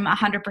 yeah, I'm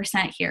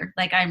 100% here.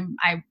 Like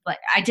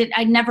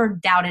I never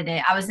doubted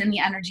it. I was in the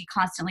energy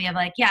constantly of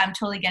like, yeah, I'm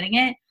totally getting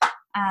it.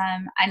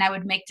 And I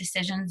would make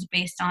decisions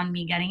based on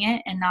me getting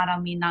it and not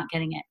on me not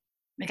getting it.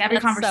 Like every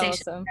conversation.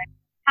 So awesome.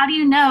 How do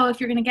you know if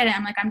you're going to get it?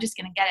 I'm like, I'm just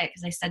going to get it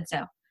because I said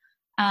so.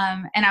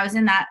 And I was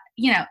in that,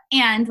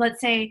 and let's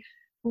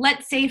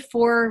say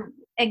for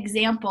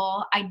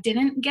example, I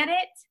didn't get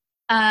it.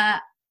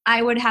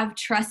 I would have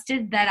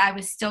trusted that I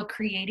was still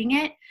creating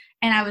it,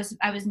 and I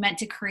was meant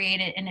to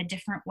create it in a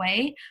different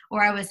way.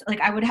 Or I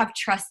would have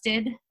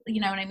trusted, you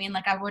know what I mean?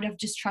 Like I would have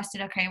just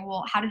trusted, okay,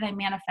 well, how did I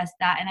manifest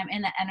that? And I'm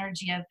in the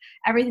energy of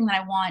everything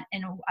that I want,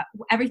 and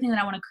everything that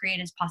I want to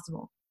create is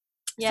possible.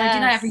 Yes. So I do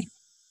that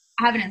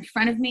I have it in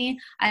front of me.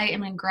 I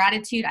am in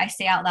gratitude. I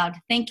say out loud,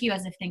 thank you,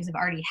 as if things have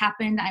already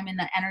happened. I'm in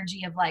the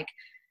energy of like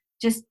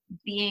just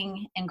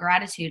being in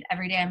gratitude.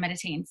 Every day I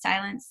meditate in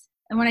silence.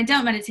 And when I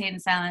don't meditate in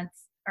silence,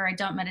 or I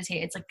don't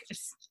meditate, it's like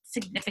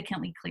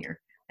significantly clear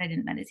that I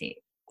didn't meditate.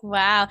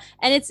 Wow.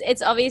 And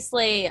it's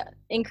obviously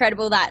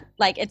incredible that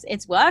like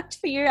it's worked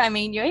for you. I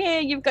mean, you're here,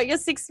 you've got your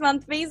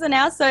 6-month visa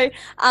now. So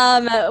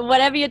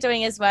whatever you're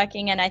doing is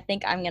working. And I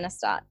think I'm going to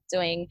start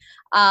doing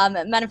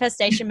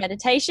manifestation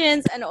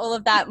meditations and all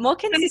of that more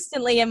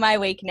consistently in my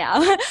week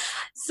now.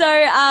 So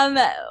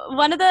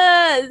one of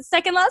the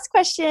second last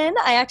question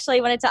I actually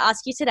wanted to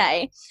ask you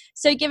today.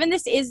 So given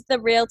this is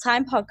the Real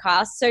Time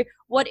podcast, so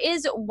what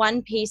is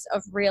one piece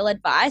of real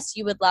advice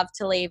you would love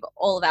to leave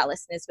all of our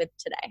listeners with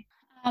today?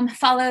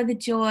 Follow the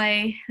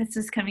joy. This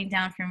is coming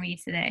down for me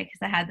today because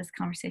I had this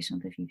conversation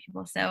with a few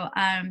people. So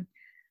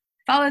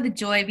follow the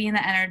joy, be in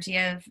the energy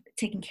of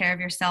taking care of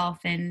yourself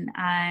and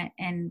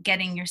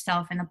getting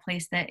yourself in a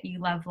place that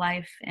you love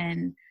life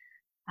and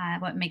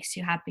what makes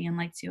you happy and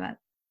lights you up,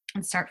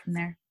 and start from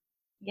there.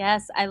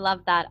 Yes, I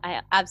love that.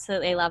 I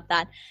absolutely love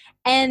that.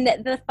 And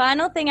the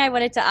final thing I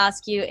wanted to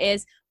ask you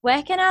is,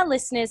 where can our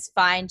listeners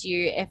find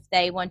you if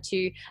they want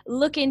to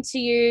look into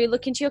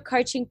your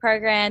coaching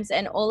programs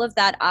and all of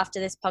that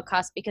after this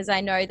podcast? Because I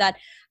know that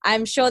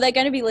I'm sure they're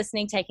going to be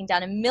listening, taking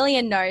down a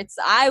million notes.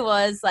 I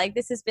was like,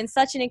 this has been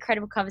such an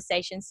incredible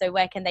conversation. So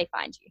where can they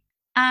find you?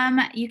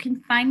 You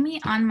can find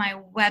me on my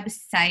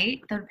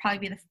website. That would probably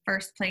be the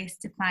first place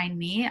to find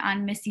me,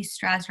 on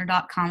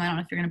missystrasner.com. I don't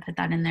know if you're going to put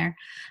that in there,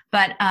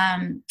 but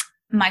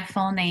my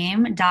full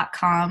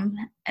name.com,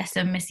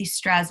 so Missy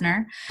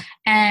Strasner.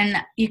 And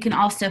you can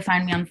also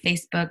find me on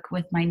Facebook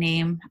with my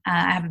name.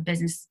 I have a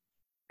business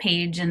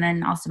page and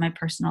then also my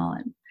personal.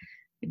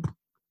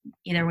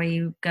 Either way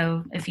you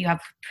go, if you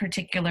have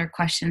particular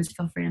questions,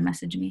 feel free to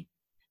message me.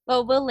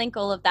 Well, we'll link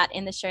all of that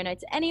in the show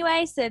notes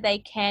anyway, so they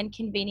can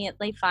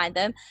conveniently find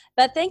them.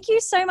 But thank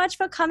you so much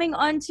for coming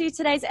on to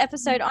today's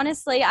episode.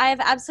 Honestly, I have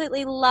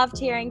absolutely loved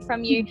hearing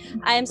from you.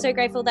 I am so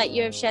grateful that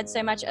you have shared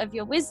so much of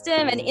your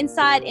wisdom and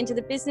insight into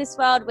the business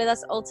world with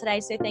us all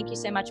today. So thank you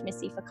so much,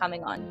 Missy, for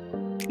coming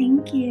on.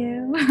 Thank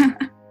you.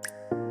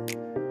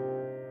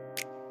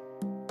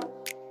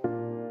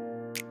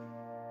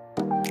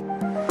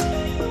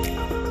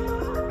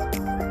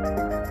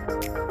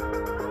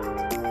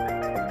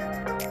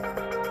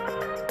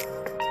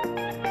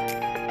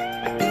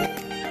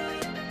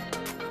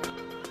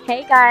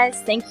 Hey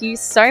guys, thank you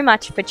so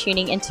much for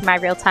tuning into my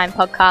Real Time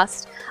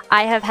podcast.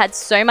 I have had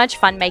so much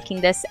fun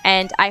making this,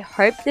 and I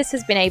hope this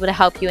has been able to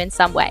help you in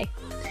some way.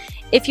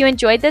 If you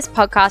enjoyed this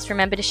podcast,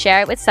 remember to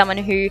share it with someone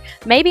who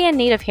may be in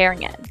need of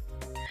hearing it.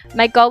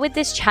 My goal with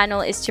this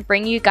channel is to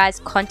bring you guys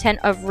content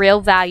of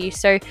real value,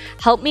 so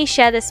help me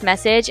share this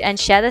message and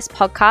share this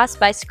podcast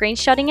by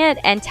screenshotting it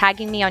and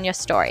tagging me on your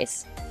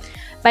stories.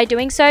 By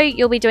doing so,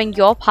 you'll be doing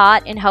your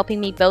part in helping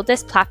me build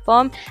this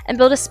platform and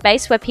build a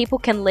space where people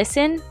can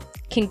listen,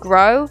 can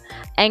grow,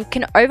 and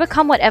can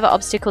overcome whatever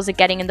obstacles are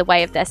getting in the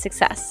way of their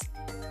success.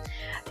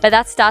 But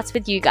that starts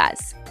with you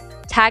guys.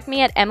 Tag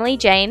me at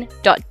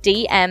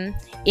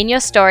emilyjane.dm in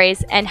your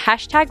stories and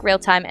hashtag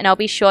realtime, and I'll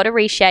be sure to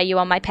reshare you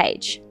on my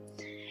page.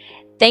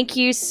 Thank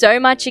you so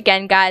much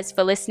again, guys,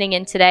 for listening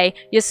in today.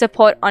 Your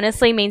support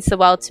honestly means the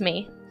world to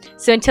me.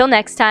 So until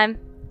next time,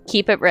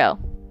 keep it real.